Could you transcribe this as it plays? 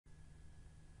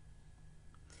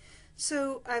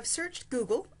So I've searched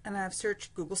Google and I've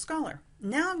searched Google Scholar.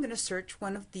 Now I'm going to search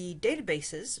one of the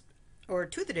databases or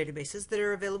two of the databases that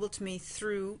are available to me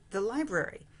through the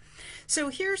library. So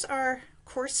here's our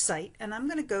course site, and I'm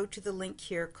going to go to the link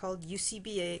here called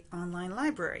UCBA Online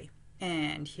Library.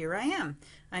 And here I am.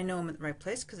 I know I'm at the right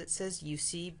place because it says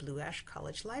UC Blue Ash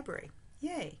College Library.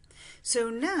 Yay.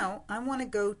 So now I want to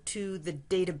go to the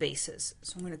databases.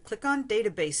 So I'm going to click on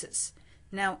databases.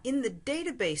 Now in the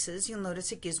databases, you'll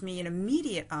notice it gives me an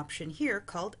immediate option here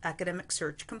called Academic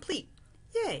Search Complete.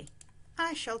 Yay!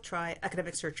 I shall try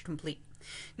Academic Search Complete.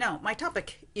 Now my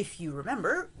topic, if you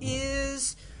remember,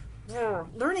 is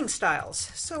learning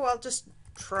styles. So I'll just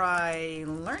try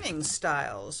learning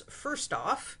styles. First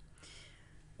off,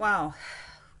 wow,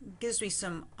 gives me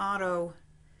some auto.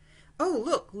 Oh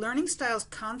look, learning styles,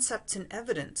 concepts, and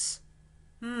evidence.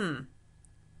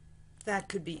 That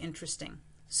could be interesting.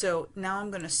 So now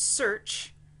I'm going to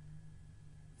search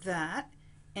that,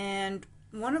 and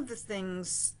one of the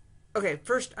things, okay,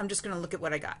 first I'm just going to look at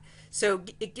what I got. So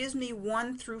it gives me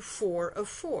 1 through 4 of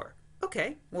 4.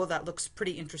 Okay, well that looks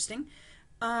pretty interesting.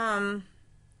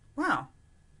 Wow.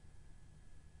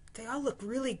 They all look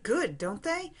really good, don't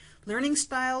they? Learning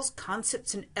styles,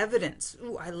 concepts, and evidence.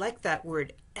 Ooh, I like that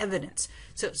word, evidence.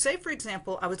 So say, for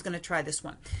example, I was going to try this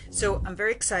one. So I'm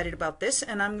very excited about this,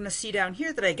 and I'm going to see down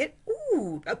here that I get,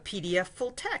 a PDF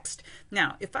full text.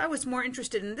 Now, if I was more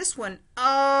interested in this one,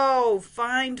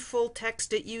 find full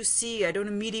text at UC. I don't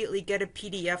immediately get a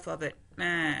PDF of it.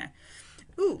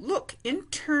 Ooh, look,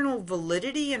 internal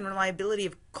validity and reliability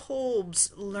of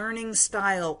Kolb's learning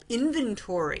style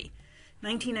inventory.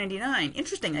 1999.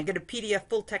 Interesting. I get a PDF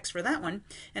full text for that one.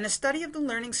 And a study of the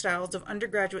learning styles of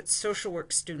undergraduate social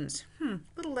work students. A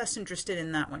little less interested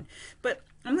in that one. But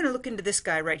I'm going to look into this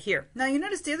guy right here. Now you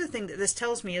notice the other thing that this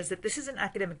tells me is that this is an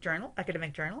academic journal,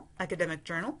 academic journal, academic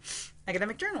journal,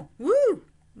 academic journal. Woo!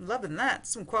 Loving that.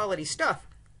 Some quality stuff.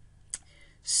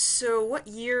 So what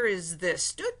year is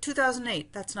this?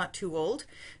 2008. That's not too old.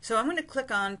 So I'm going to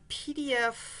click on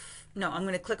PDF. No, I'm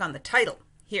going to click on the title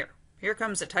here. Here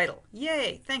comes the title.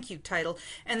 Yay, thank you, title.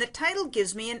 And the title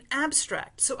gives me an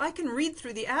abstract. So I can read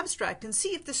through the abstract and see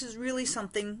if this is really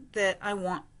something that I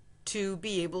want to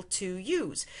be able to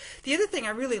use. The other thing I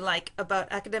really like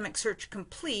about Academic Search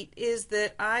Complete is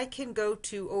that I can go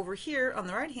to over here on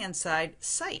the right-hand side,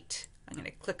 Cite. I'm going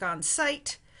to click on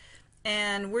Cite.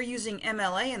 And we're using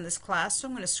MLA in this class, so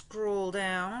I'm going to scroll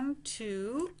down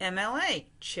to MLA.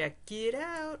 Check it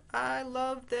out. I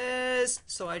love this.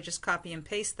 So I just copy and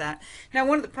paste that. Now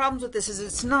one of the problems with this is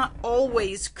it's not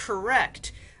always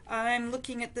correct. I'm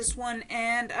looking at this one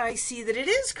and I see that it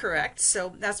is correct,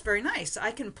 so that's very nice.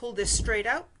 I can pull this straight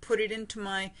out, put it into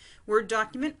my Word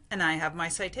document, and I have my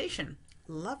citation.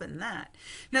 Loving that.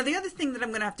 Now the other thing that I'm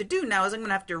going to have to do now is I'm going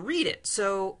to have to read it.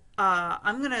 So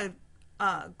I'm going to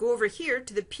go over here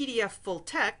to the PDF full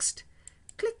text,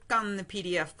 click on the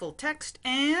PDF full text,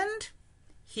 and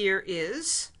here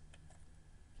is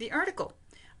the article.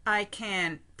 I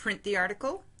can print the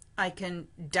article, I can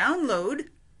download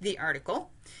the article,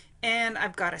 and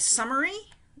I've got a summary.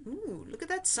 Ooh, look at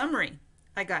that summary.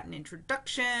 I got an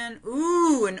introduction,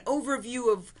 an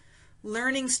overview of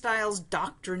learning styles,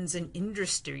 doctrines, and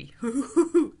industry.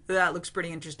 That looks pretty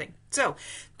interesting. So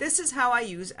this is how I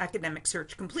use Academic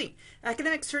Search Complete.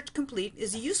 Academic Search Complete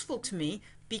is useful to me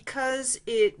because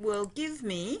it will give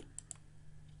me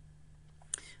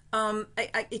a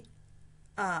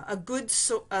good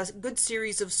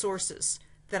series of sources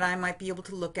that I might be able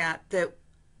to look at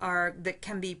that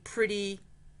can be pretty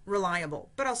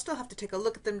reliable. But I'll still have to take a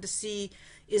look at them to see,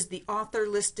 is the author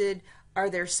listed,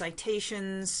 are there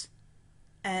citations,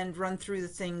 and run through the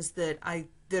things that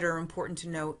are important to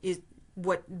know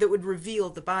that would reveal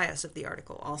the bias of the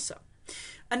article also.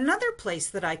 Another place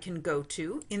that I can go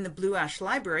to in the Blue Ash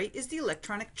Library is the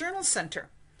Electronic Journal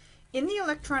Center. In the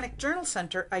Electronic Journal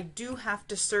Center, I do have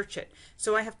to search it.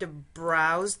 So I have to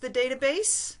browse the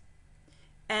database,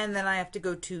 and then I have to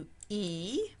go to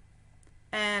E,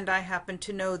 and I happen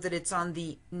to know that it's on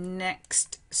the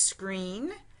next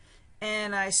screen.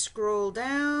 And I scroll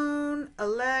down,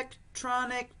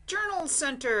 Electronic Journal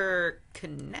Center,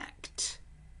 connect.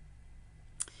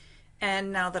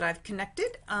 And now that I've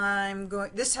connected,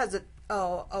 this has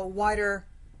a wider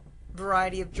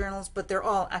variety of journals, but they're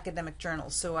all academic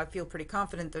journals, so I feel pretty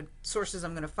confident the sources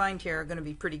I'm going to find here are going to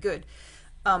be pretty good.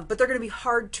 But they're going to be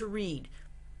hard to read.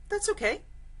 That's okay.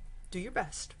 Do your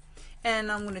best.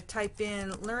 And I'm going to type in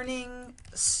learning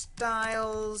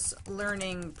styles,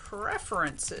 learning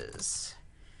preferences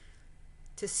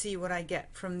to see what I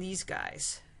get from these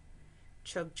guys.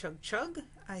 Chug, chug, chug.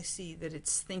 I see that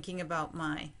it's thinking about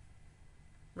my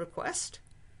request.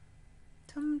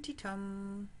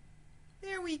 Tum-ti-tum.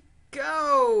 There we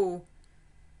go.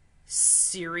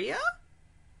 Syria?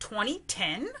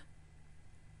 2010?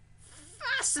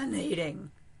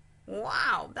 Fascinating.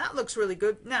 Wow, that looks really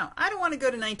good. Now, I don't want to go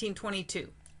to 1922.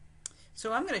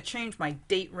 So I'm going to change my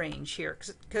date range here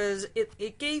because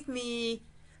it gave me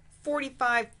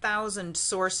 45,000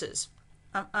 sources.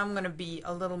 I'm going to be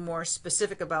a little more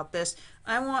specific about this.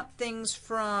 I want things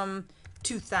from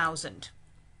 2000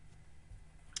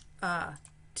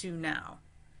 to now.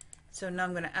 So now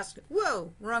I'm going to ask,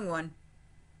 whoa, wrong one.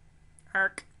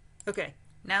 Arc. Okay,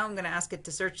 now I'm going to ask it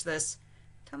to search this.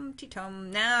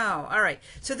 Tum-ti-tum. Now, all right.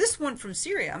 So this one from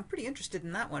Syria, I'm pretty interested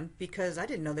in that one because I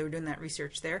didn't know they were doing that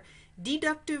research there.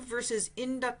 Deductive versus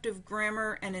inductive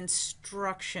grammar and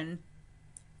instruction.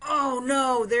 Oh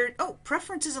no,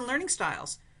 preferences and learning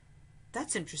styles.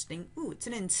 That's interesting. Ooh, it's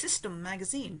in System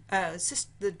magazine.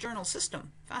 The journal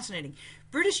System. Fascinating.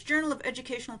 British Journal of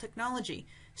Educational Technology.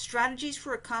 Strategies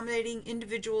for accommodating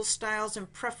individual styles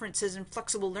and preferences in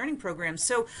flexible learning programs.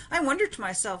 So I wonder to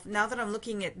myself, now that I'm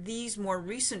looking at these more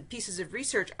recent pieces of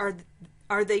research,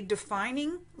 are they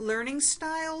defining learning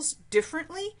styles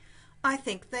differently? I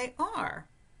think they are.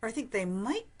 Or I think they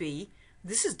might be.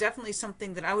 This is definitely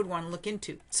something that I would want to look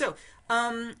into. So,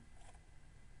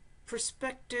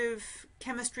 prospective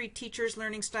chemistry teachers,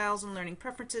 learning styles and learning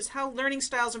preferences, how learning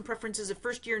styles and preferences of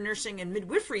first-year nursing and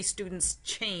midwifery students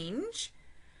change.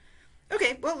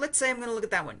 Okay, well, let's say I'm going to look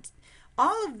at that one.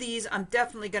 All of these, I'm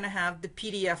definitely going to have the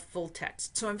PDF full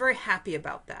text, so I'm very happy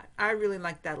about that. I really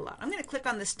like that a lot. I'm going to click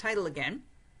on this title again,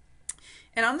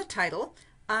 and on the title,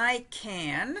 I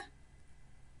can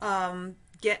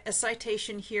get a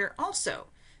citation here also.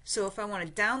 So if I want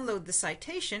to download the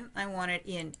citation, I want it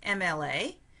in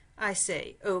MLA. I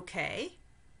say OK.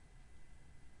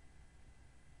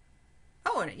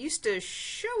 Oh, and it used to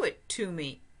show it to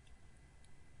me.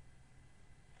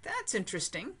 That's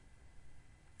interesting.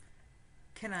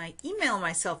 Can I email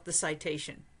myself the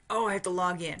citation? Oh, I have to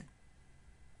log in.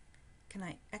 Can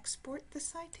I export the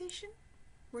citation?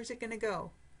 Where's it going to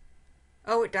go?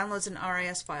 Oh, it downloads an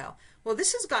RIS file. Well,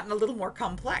 this has gotten a little more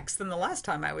complex than the last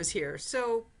time I was here,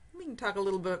 so we can talk a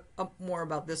little bit more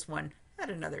about this one at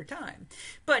another time.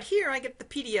 But here I get the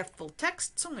PDF full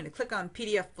text, so I'm going to click on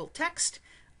PDF full text.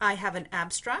 I have an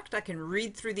abstract. I can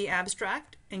read through the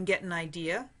abstract and get an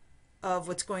idea of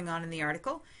what's going on in the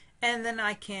article. And then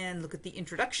I can look at the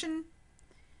introduction.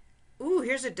 Ooh,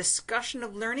 here's a discussion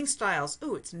of learning styles.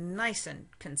 Ooh, it's nice and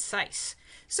concise.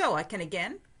 So I can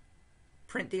again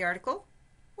print the article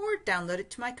or download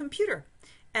it to my computer.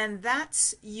 And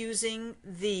that's using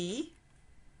the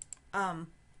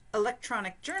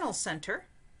Electronic Journal Center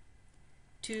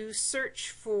to search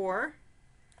for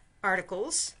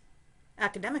articles,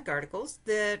 academic articles,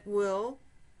 that will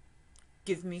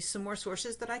give me some more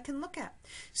sources that I can look at.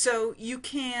 So you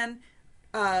can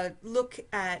look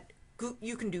at,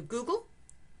 you can do Google,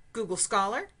 Google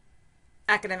Scholar,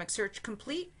 Academic Search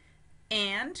Complete,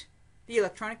 and the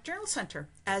Electronic Journal Center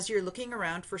as you're looking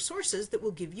around for sources that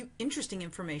will give you interesting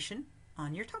information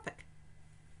on your topic.